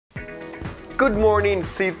Good morning,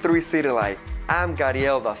 C3 City Light. I'm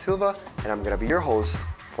Gadiel da Silva, and I'm gonna be your host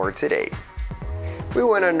for today. We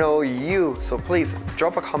wanna know you, so please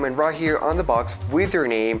drop a comment right here on the box with your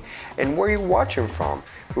name and where you're watching from.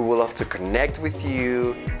 We would love to connect with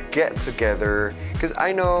you, get together, because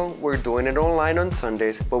I know we're doing it online on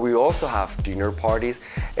Sundays, but we also have dinner parties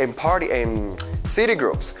and city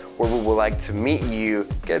groups where we would like to meet you,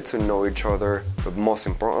 get to know each other, but most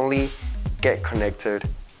importantly, get connected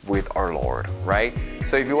with our Lord, right?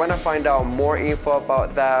 So if you want to find out more info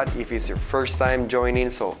about that, if it's your first time joining,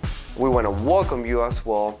 so we want to welcome you as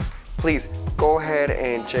well. Please go ahead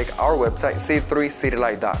and check our website,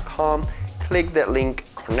 c3citylight.com. Click that link,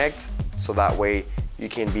 connect, so that way you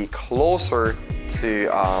can be closer to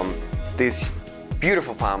this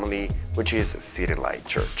beautiful family, which is City Light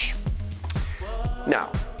Church.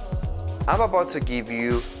 Now, I'm about to give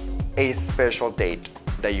you a special date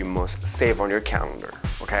that you must save on your calendar,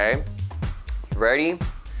 okay? You ready?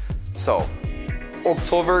 So,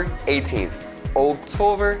 October 18th.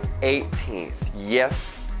 October 18th.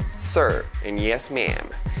 Yes, sir, and yes, ma'am.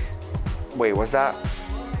 Wait, what's that?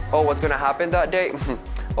 Oh, what's gonna happen that day?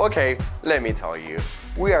 Okay, let me tell you.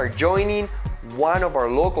 We are joining one of our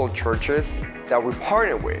local churches that we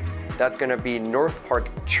partner with. That's gonna be North Park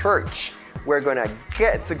Church. We're gonna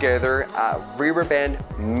get together at Riverbend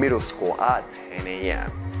Middle School at 10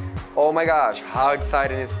 a.m. Oh my gosh, how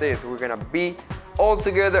exciting is this? We're gonna be all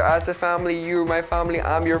together as a family. You're my family,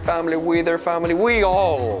 I'm your family, we're their family, we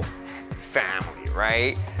all family,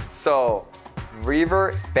 right? So,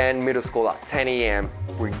 Riverbend Middle School at 10 a.m.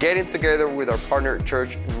 We're getting together with our partner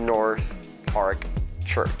church, North Park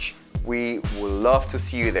Church. We would love to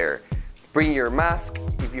see you there. Bring your mask.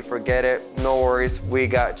 If you forget it, no worries, we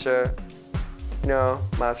got you. No,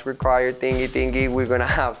 mask required, thingy. We're gonna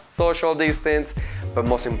have social distance, but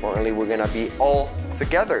most importantly, we're gonna be all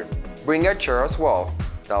together. Bring a chair as well.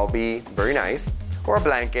 That'll be very nice. Or a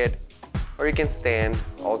blanket, or you can stand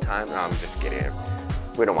all time. No, I'm just kidding.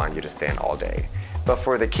 We don't want you to stand all day. But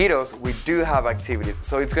for the kiddos, we do have activities.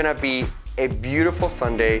 So it's gonna be a beautiful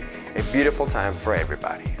Sunday, a beautiful time for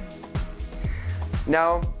everybody.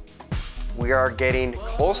 Now, we are getting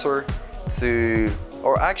closer to,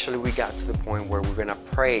 or actually we got to the point where we're gonna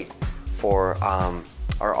pray for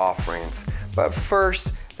our offerings. But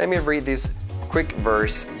first, let me read this quick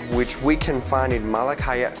verse, which we can find in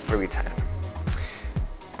Malachi 3:10.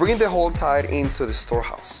 Bring the whole tithe into the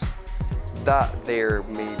storehouse, that there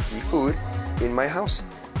may be food in my house.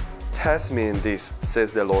 Test me in this,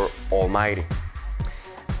 says the Lord Almighty,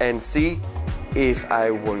 and see if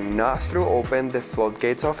I will not throw open the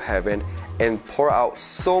floodgates of heaven and pour out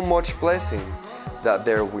so much blessing that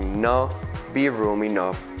there will not be room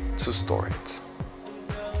enough to store it.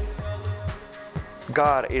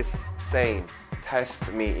 God is saying,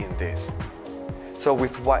 test me in this. So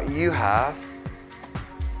with what you have,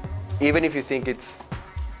 even if you think it's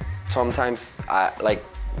sometimes like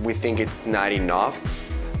we think it's not enough,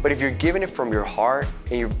 but if you're giving it from your heart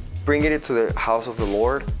and you're bringing it to the house of the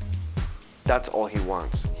Lord, that's all He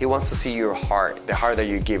wants. He wants to see your heart, the heart that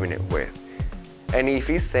you're giving it with. And if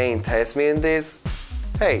He's saying, test me in this,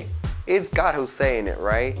 hey, it's God who's saying it,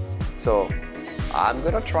 right? So I'm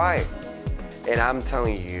gonna try it. And I'm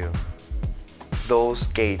telling you, those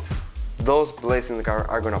gates, those blessings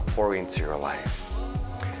are gonna pour into your life.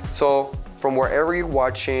 So from wherever you're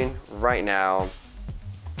watching right now,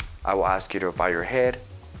 I will ask you to bow your head,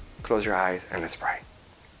 close your eyes, and let's pray.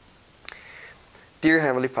 Dear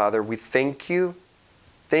Heavenly Father, we thank you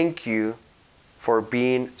for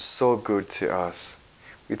being so good to us.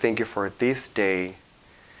 We thank you for this day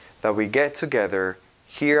that we get together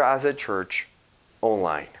here as a church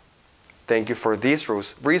online. Thank you for these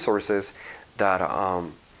resources that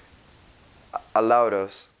allowed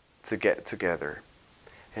us to get together.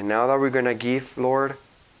 And now that we're gonna give, Lord,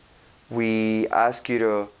 we ask you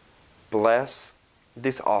to bless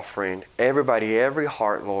this offering, everybody, every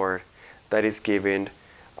heart, Lord, that is given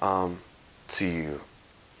to you.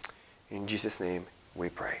 In Jesus' name we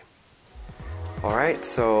pray. All right,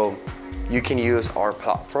 so you can use our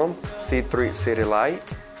platform,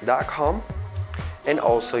 c3citylight.com, and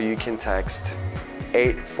also you can text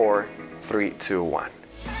 84321.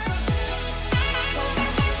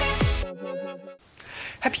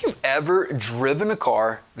 Have you ever driven a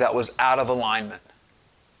car that was out of alignment?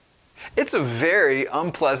 It's a very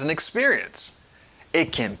unpleasant experience.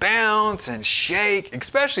 It can bounce and shake,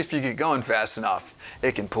 especially if you get going fast enough.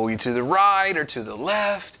 It can pull you to the right or to the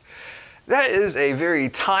left. That is a very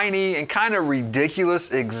tiny and kind of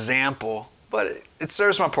ridiculous example, but it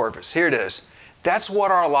serves my purpose. Here it is. That's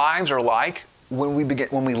what our lives are like when we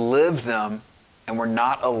live them and we're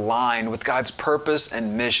not aligned with God's purpose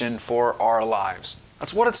and mission for our lives.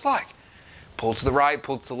 That's what it's like. Pull to the right,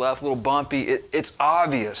 pull to the left, a little bumpy. It's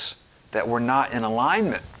obvious that we're not in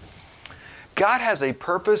alignment. God has a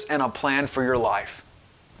purpose and a plan for your life.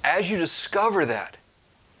 As you discover that,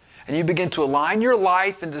 and you begin to align your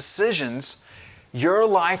life and decisions, your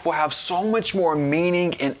life will have so much more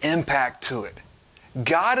meaning and impact to it.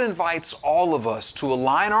 God invites all of us to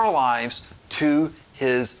align our lives to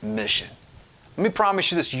His mission. Let me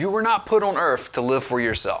promise you this, you were not put on earth to live for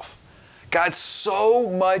yourself. God's so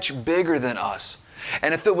much bigger than us.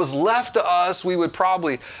 And if it was left to us, we would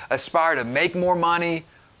probably aspire to make more money,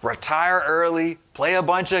 retire early, play a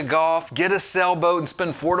bunch of golf, get a sailboat, and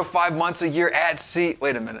spend 4 to 5 months a year at sea.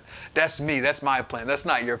 Wait a minute. That's me. That's my plan. That's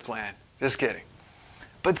not your plan. Just kidding.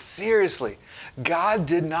 But seriously, God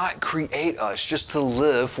did not create us just to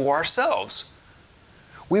live for ourselves.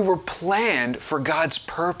 We were planned for God's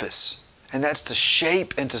purpose, and that's to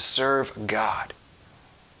shape and to serve God.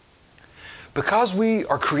 Because we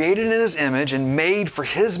are created in His image and made for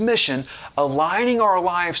His mission, aligning our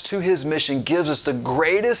lives to His mission gives us the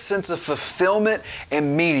greatest sense of fulfillment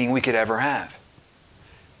and meaning we could ever have.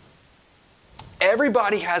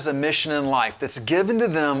 Everybody has a mission in life that's given to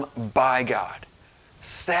them by God.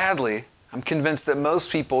 Sadly, I'm convinced that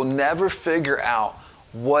most people never figure out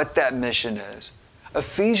what that mission is.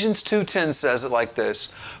 Ephesians 2:10 says it like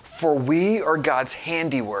this, "For we are God's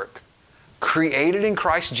handiwork, created in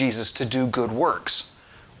Christ Jesus to do good works,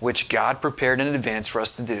 which God prepared in advance for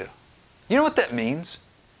us to do." You know what that means?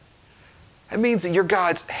 It means that you're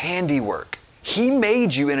God's handiwork. He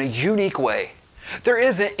made you in a unique way. There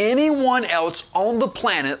isn't anyone else on the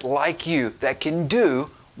planet like you that can do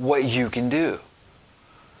what you can do.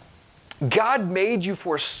 God made you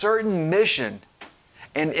for a certain mission,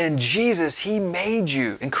 and in Jesus, He made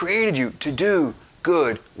you and created you to do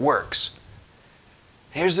good works.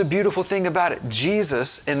 Here's the beautiful thing about it.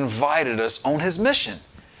 Jesus invited us on His mission.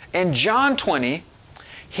 In John 20,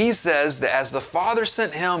 He says that as the Father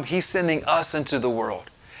sent Him, He's sending us into the world.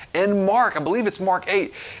 In Mark, I believe it's Mark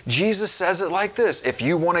 8, Jesus says it like this, if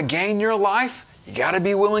you want to gain your life, you got to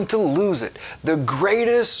be willing to lose it. The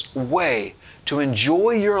greatest way to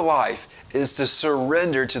enjoy your life is to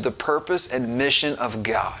surrender to the purpose and mission of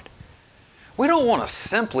God. We don't want to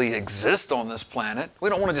simply exist on this planet. We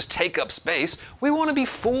don't want to just take up space. We want to be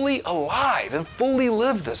fully alive and fully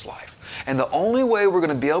live this life. And the only way we're going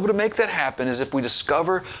to be able to make that happen is if we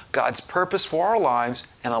discover God's purpose for our lives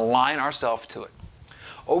and align ourselves to it.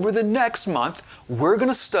 Over the next month, we're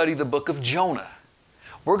going to study the book of Jonah.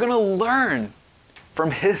 We're going to learn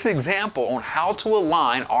from his example on how to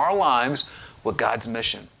align our lives with God's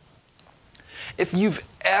mission. If you've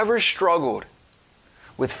ever struggled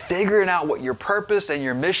with figuring out what your purpose and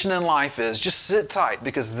your mission in life is, just sit tight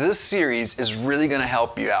because this series is really going to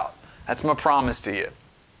help you out. That's my promise to you.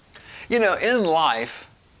 You know, in life,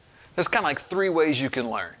 there's kind of like 3 ways you can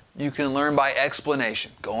learn. You can learn by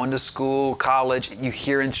explanation. Going to school, college, you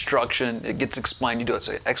hear instruction, it gets explained, you do it,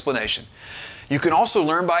 so explanation. You can also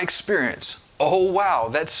learn by experience. Oh wow,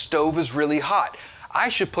 that stove is really hot. I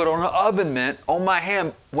should put on an oven mitt on my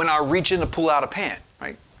hand when I reach in to pull out a pan,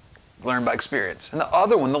 right? Learn by experience. And the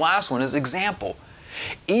other one, the last one, is example.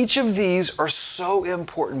 Each of these are so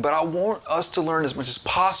important, but I want us to learn as much as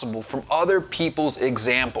possible from other people's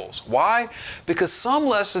examples. Why? Because some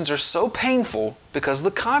lessons are so painful because of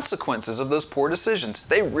the consequences of those poor decisions.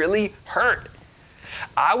 They really hurt.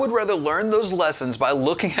 I would rather learn those lessons by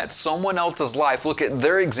looking at someone else's life, look at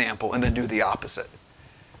their example, and then do the opposite.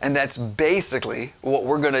 And that's basically what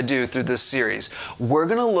we're going to do through this series. We're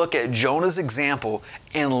going to look at Jonah's example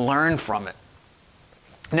and learn from it.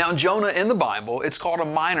 Now, Jonah in the Bible, it's called a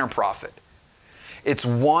minor prophet. It's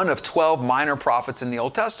one of 12 minor prophets in the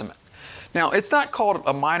Old Testament. Now, it's not called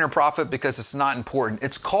a minor prophet because it's not important.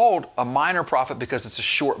 It's called a minor prophet because it's a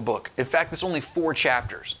short book. In fact, it's only 4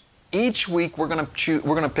 chapters. Each week, we're going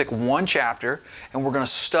to pick one chapter and we're going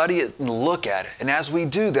to study it and look at it. And as we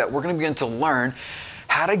do that, we're going to begin to learn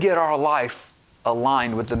how to get our life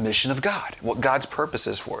aligned with the mission of God, what God's purpose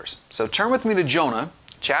is for us. So turn with me to Jonah,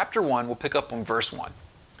 chapter 1. We'll pick up on verse 1.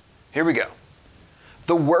 Here we go.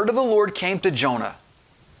 The word of the Lord came to Jonah.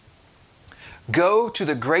 Go to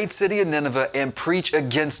the great city of Nineveh and preach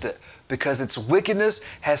against it, because its wickedness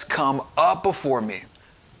has come up before me.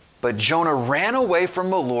 But Jonah ran away from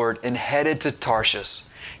the Lord and headed to Tarshish.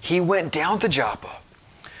 He went down to Joppa,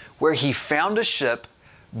 where he found a ship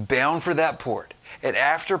bound for that port. And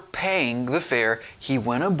after paying the fare, he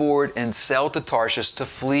went aboard and sailed to Tarshish to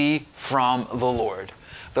flee from the Lord.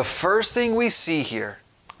 The first thing we see here,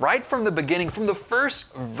 right from the beginning, from the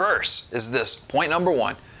first verse, is this. Point number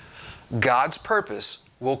 1. God's purpose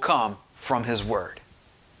will come from His Word.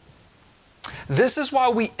 This is why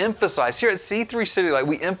we emphasize, here at C3 City Light,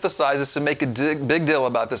 we emphasize this and make a big deal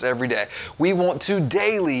about this every day. We want to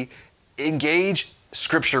daily engage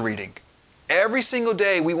Scripture reading. Every single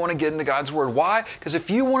day we want to get into God's Word. Why? Because if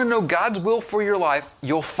you want to know God's will for your life,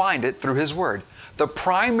 you'll find it through His Word. The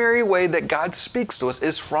primary way that God speaks to us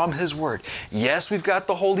is from His Word. Yes, we've got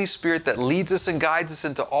the Holy Spirit that leads us and guides us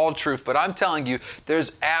into all truth, but I'm telling you,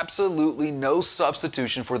 there's absolutely no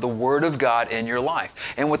substitution for the Word of God in your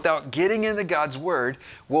life. And without getting into God's Word,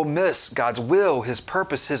 we'll miss God's will, His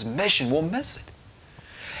purpose, His mission. We'll miss it.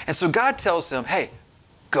 And so God tells him, hey,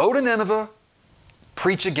 go to Nineveh,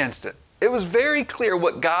 preach against it. It was very clear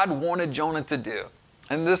what God wanted Jonah to do.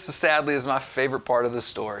 And this, sadly, is my favorite part of the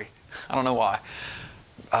story. I don't know why.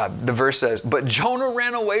 The verse says, but Jonah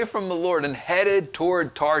ran away from the Lord and headed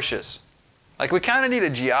toward Tarshish. Like, we kind of need a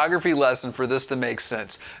geography lesson for this to make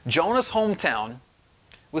sense. Jonah's hometown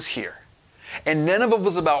was here. And Nineveh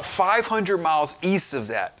was about 500 miles east of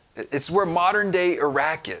that. It's where modern day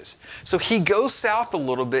Iraq is. So he goes south a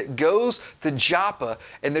little bit, goes to Joppa,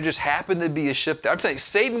 and there just happened to be a ship there. I'm telling you,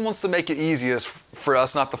 Satan wants to make it easiest for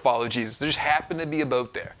us not to follow Jesus. There just happened to be a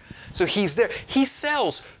boat there. So he's there. He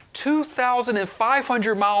sails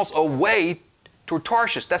 2,500 miles away toward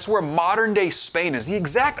Tarshish. That's where modern day Spain is, the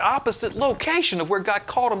exact opposite location of where God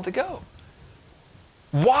called him to go.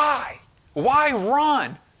 Why? Why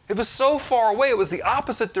run? It was so far away. It was the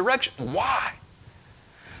opposite direction. Why?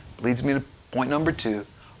 Leads me to point number 2.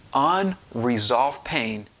 Unresolved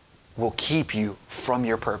pain will keep you from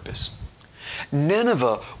your purpose.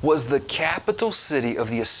 Nineveh was the capital city of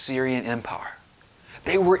the Assyrian Empire.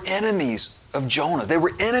 They were enemies of Jonah. They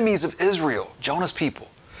were enemies of Israel, Jonah's people.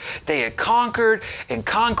 They had conquered and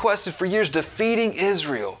conquested for years, defeating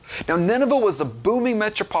Israel. Now, Nineveh was a booming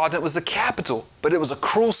metropolitan. It was the capital, but it was a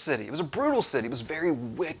cruel city. It was a brutal city. It was very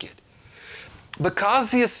wicked.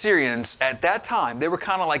 Because the Assyrians, at that time, they were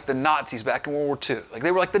kind of like the Nazis back in World War II. Like,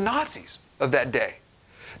 they were like the Nazis of that day.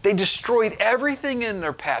 They destroyed everything in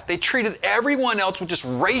their path. They treated everyone else with just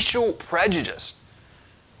racial prejudice.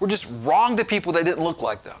 Were just wrong to people that didn't look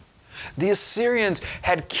like them. The Assyrians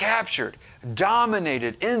had captured,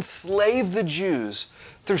 dominated, enslaved the Jews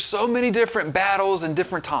through so many different battles and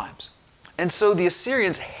different times. And so the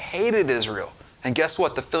Assyrians hated Israel. And guess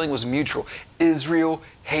what? The feeling was mutual. Israel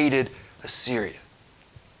hated Assyria.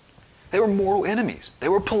 They were moral enemies. They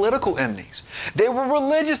were political enemies. They were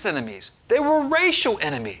religious enemies. They were racial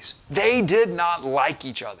enemies. They did not like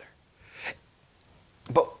each other.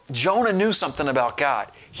 But Jonah knew something about God.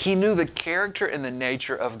 He knew the character and the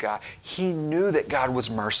nature of God. He knew that God was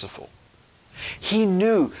merciful. He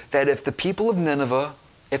knew that if the people of Nineveh,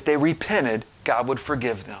 if they repented, God would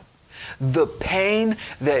forgive them. The pain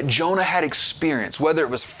that Jonah had experienced, whether it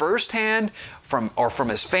was firsthand from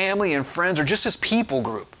his family and friends or just his people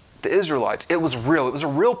group, the Israelites, it was real. It was a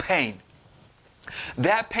real pain.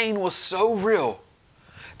 That pain was so real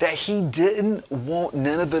that he didn't want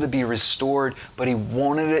Nineveh to be restored, but he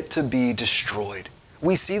wanted it to be destroyed.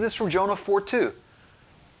 We see this from Jonah 4:2.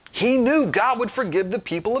 He knew God would forgive the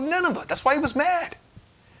people of Nineveh. That's why he was mad.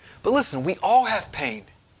 But listen, we all have pain.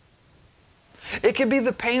 It could be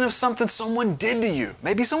the pain of something someone did to you.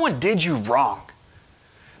 Maybe someone did you wrong.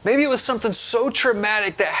 Maybe it was something so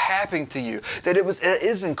traumatic that happened to you that it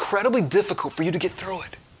is incredibly difficult for you to get through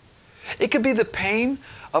it. It could be the pain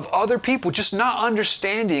of other people just not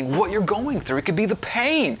understanding what you're going through. It could be the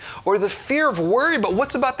pain or the fear of worry about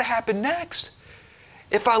what's about to happen next.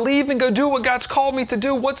 If I leave and go do what God's called me to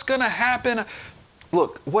do, what's going to happen?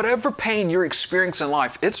 Look, whatever pain you're experiencing in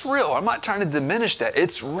life, it's real. I'm not trying to diminish that.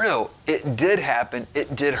 It's real. It did happen.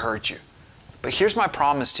 It did hurt you. But here's my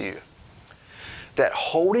promise to you, that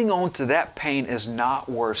holding on to that pain is not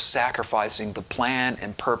worth sacrificing the plan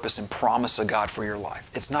and purpose and promise of God for your life.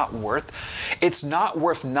 It's not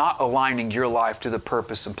worth not aligning your life to the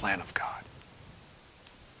purpose and plan of God.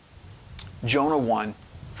 Jonah 1,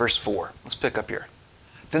 verse 4. Let's pick up here.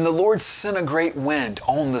 Then the Lord sent a great wind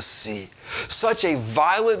on the sea. Such a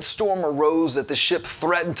violent storm arose that the ship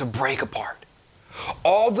threatened to break apart.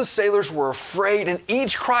 All the sailors were afraid and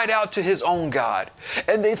each cried out to his own God.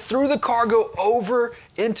 And they threw the cargo over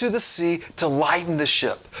into the sea to lighten the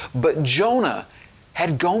ship. But Jonah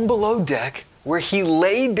had gone below deck where he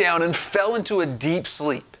laid down and fell into a deep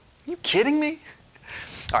sleep. Are you kidding me?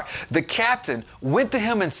 All right. The captain went to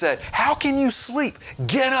him and said, "How can you sleep?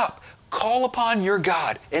 Get up. Call upon your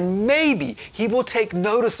God, and maybe he will take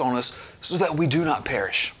notice on us so that we do not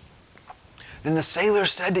perish." Then the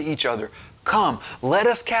sailors said to each other, "Come, let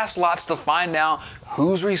us cast lots to find out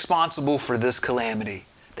who's responsible for this calamity."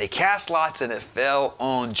 They cast lots and it fell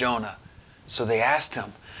on Jonah. So they asked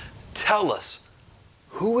him, "Tell us,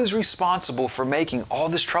 who is responsible for making all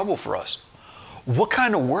this trouble for us? What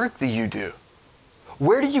kind of work do you do?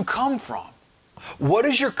 Where do you come from? What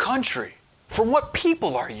is your country? From what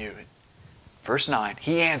people are you?" Verse 9,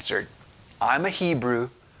 he answered, "I'm a Hebrew.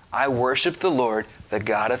 I worship the Lord, the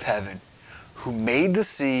God of heaven, who made the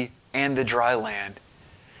sea and the dry land."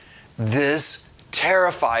 This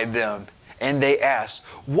terrified them, and they asked,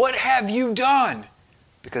 "What have you done?"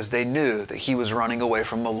 Because they knew that he was running away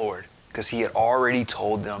from the Lord, because he had already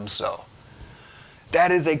told them so.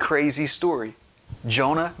 That is a crazy story.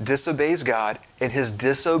 Jonah disobeys God, and his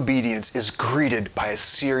disobedience is greeted by a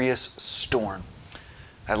serious storm.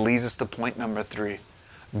 That leads us to point number 3.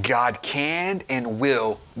 God can and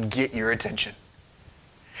will get your attention.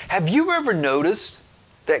 Have you ever noticed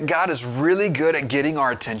that God is really good at getting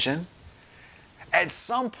our attention? At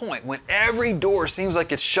some point, when every door seems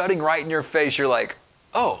like it's shutting right in your face, you're like,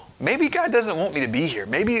 oh, maybe God doesn't want me to be here.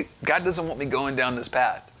 Maybe God doesn't want me going down this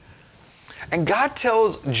path. And God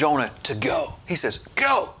tells Jonah to go. He says,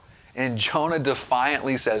 "Go." And Jonah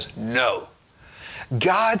defiantly says, "No."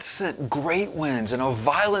 God sent great winds and a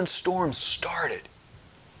violent storm started.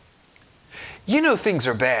 You know things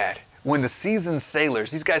are bad when the seasoned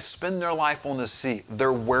sailors, these guys spend their life on the sea,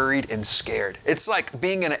 they're worried and scared. It's like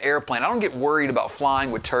being in an airplane. I don't get worried about flying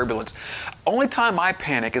with turbulence. Only time I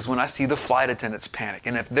panic is when I see the flight attendants panic.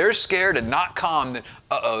 And if they're scared and not calm, then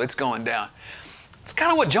it's going down. It's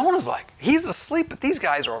kind of what Jonah's like. He's asleep, but these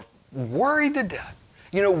guys are worried to death.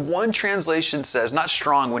 You know, one translation says, not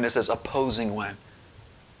strong wind, it says opposing wind.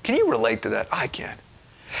 Can you relate to that? I can.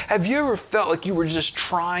 Have you ever felt like you were just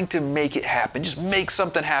trying to make it happen? Just make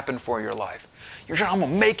something happen for your life. You're trying, I'm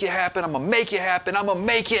going to make it happen, I'm going to make it happen, I'm going to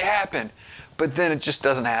make it happen. But then it just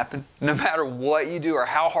doesn't happen. No matter what you do or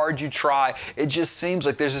how hard you try, it just seems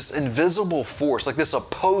like there's this invisible force, like this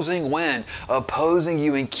opposing wind, opposing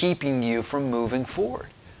you and keeping you from moving forward.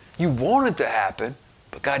 You want it to happen,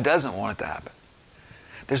 but God doesn't want it to happen.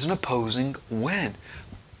 There's an opposing wind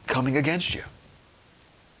coming against you.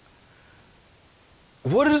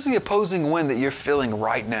 What is the opposing wind that you're feeling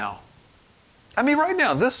right now? I mean, right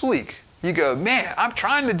now, this week, you go, man, I'm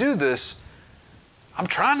trying to do this. I'm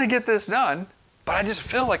trying to get this done, but I just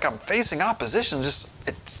feel like I'm facing opposition.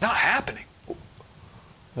 It's not happening.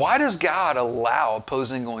 Why does God allow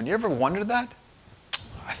opposing wind? You ever wondered that?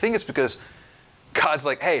 I think it's because God's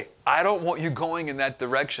like, hey, I don't want you going in that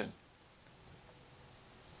direction.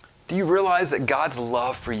 Do you realize that God's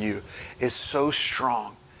love for you is so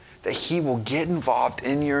strong that He will get involved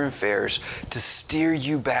in your affairs to steer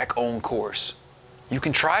you back on course? You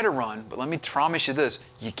can try to run, but let me promise you this,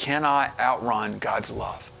 you cannot outrun God's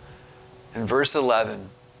love. In verse 11,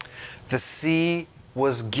 the sea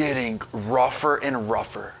was getting rougher and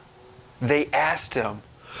rougher. They asked him,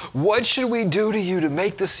 what should we do to you to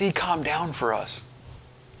make the sea calm down for us?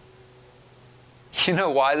 You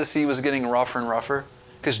know why the sea was getting rougher and rougher?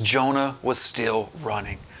 Because Jonah was still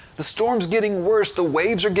running. The storm's getting worse. The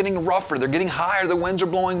waves are getting rougher. They're getting higher. The winds are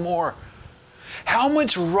blowing more. How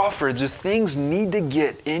much rougher do things need to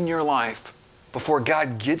get in your life before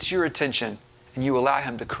God gets your attention and you allow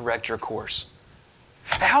Him to correct your course?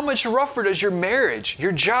 How much rougher does your marriage,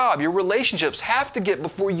 your job, your relationships have to get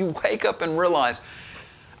before you wake up and realize,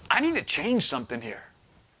 I need to change something here?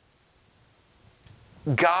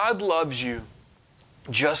 God loves you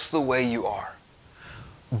just the way you are,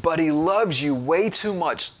 but He loves you way too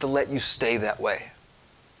much to let you stay that way.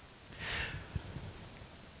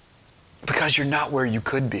 Because you're not where you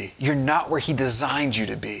could be. You're not where He designed you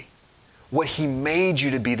to be. What He made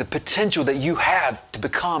you to be, the potential that you have to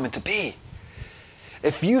become and to be.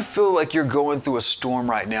 If you feel like you're going through a storm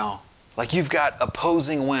right now, like you've got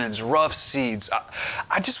opposing winds, rough seas,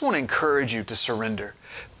 I just want to encourage you to surrender.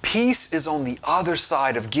 Peace is on the other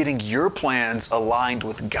side of getting your plans aligned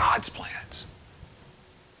with God's plans.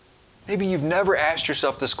 Maybe you've never asked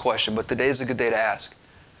yourself this question, but today is a good day to ask.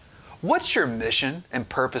 What's your mission and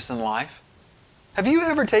purpose in life? Have you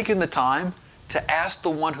ever taken the time to ask the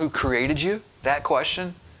one who created you that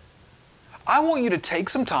question? I want you to take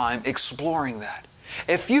some time exploring that.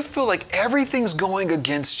 If you feel like everything's going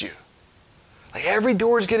against you, like every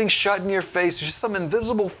door is getting shut in your face, there's just some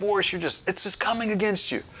invisible force, it's just coming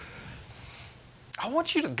against you. I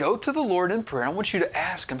want you to go to the Lord in prayer. I want you to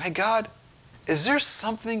ask Him, hey God, is there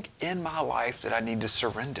something in my life that I need to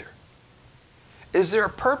surrender? Is there a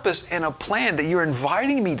purpose and a plan that you're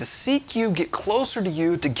inviting me to seek you, get closer to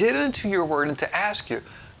you, to get into your word and to ask you,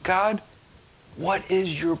 God, what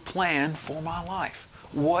is your plan for my life?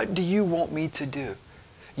 What do you want me to do?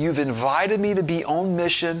 You've invited me to be on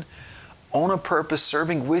mission, on a purpose,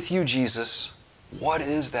 serving with you, Jesus. What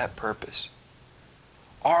is that purpose?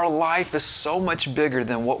 Our life is so much bigger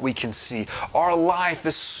than what we can see. Our life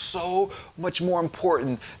is so much more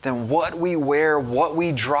important than what we wear, what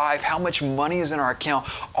we drive, how much money is in our account.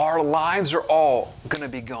 Our lives are all going to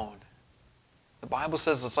be gone. The Bible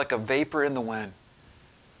says it's like a vapor in the wind.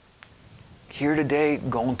 Here today,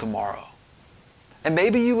 gone tomorrow. And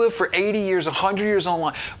maybe you live for 80 years, 100 years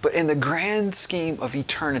online, but in the grand scheme of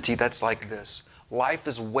eternity, that's like this. Life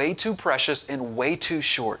is way too precious and way too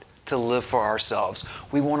short to live for ourselves.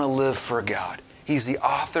 We want to live for God. He's the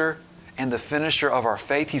author and the finisher of our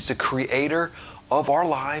faith. He's the creator of our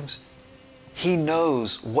lives. He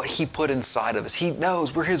knows what He put inside of us. He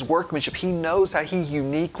knows we're His workmanship. He knows how He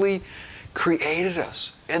uniquely created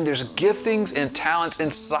us. And there's giftings and talents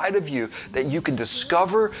inside of you that you can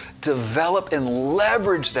discover, develop, and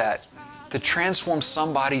leverage that to transform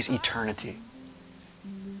somebody's eternity.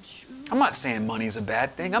 I'm not saying money's a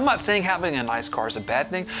bad thing. I'm not saying having a nice car is a bad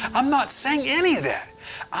thing. I'm not saying any of that.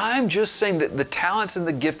 I'm just saying that the talents and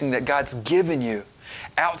the gifting that God's given you,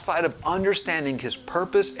 outside of understanding His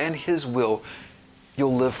purpose and His will,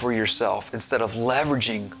 you'll live for yourself instead of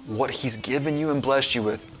leveraging what He's given you and blessed you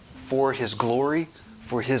with for His glory,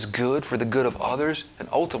 for His good, for the good of others, and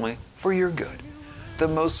ultimately for your good. The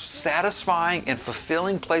most satisfying and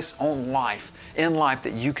fulfilling place in life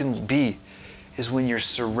that you can be is when you're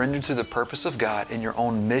surrendered to the purpose of God and your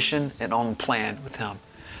own mission and own plan with Him.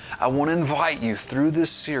 I want to invite you through this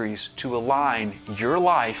series to align your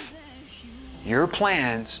life, your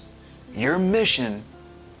plans, your mission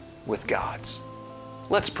with God's.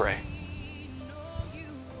 Let's pray.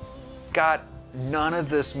 God, none of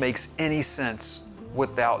this makes any sense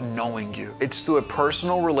without knowing You. It's through a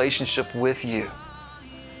personal relationship with You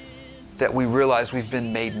that we realize we've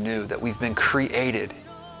been made new, that we've been created.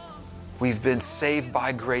 We've been saved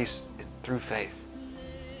by grace through faith.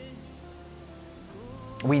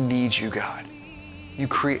 We need You, God. You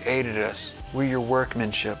created us. We're Your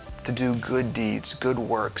workmanship to do good deeds, good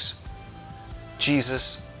works.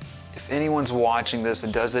 Jesus, if anyone's watching this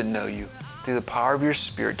and doesn't know You, through the power of Your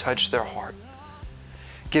Spirit, touch their heart.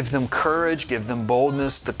 Give them courage, give them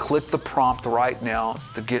boldness to click the prompt right now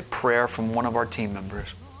to get prayer from one of our team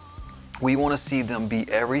members. We want to see them be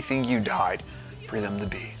everything You died for them to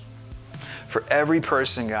be. For every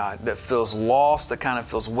person, God, that feels lost, that kind of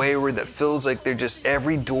feels wayward, that feels like they're just,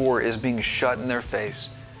 every door is being shut in their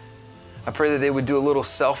face, I pray that they would do a little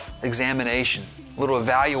self-examination, a little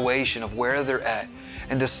evaluation of where they're at,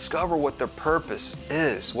 and discover what their purpose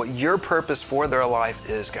is, what Your purpose for their life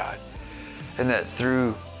is, God. And that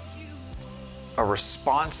through a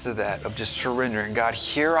response to that of just surrendering, God,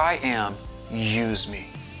 here I am, use me.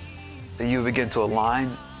 That You begin to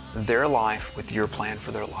align their life with Your plan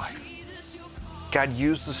for their life. God,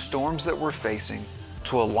 use the storms that we're facing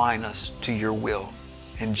to align us to Your will.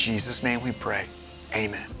 In Jesus' name we pray,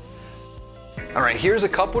 amen. All right, here's a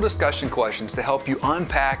couple discussion questions to help you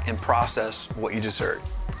unpack and process what you just heard.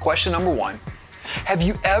 Question number 1, have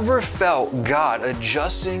you ever felt God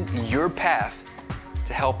adjusting your path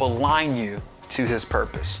to help align you to His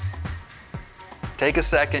purpose? Take a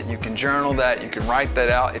second, you can journal that, you can write that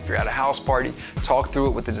out. If you're at a house party, talk through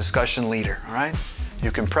it with the discussion leader, all right? You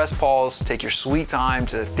can press pause, take your sweet time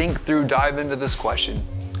to think through, dive into this question.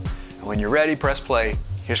 And when you're ready, press play.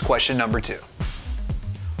 Here's question number 2.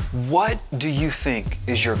 What do you think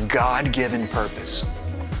is your God-given purpose?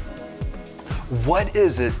 What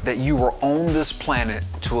is it that you were on this planet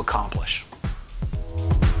to accomplish?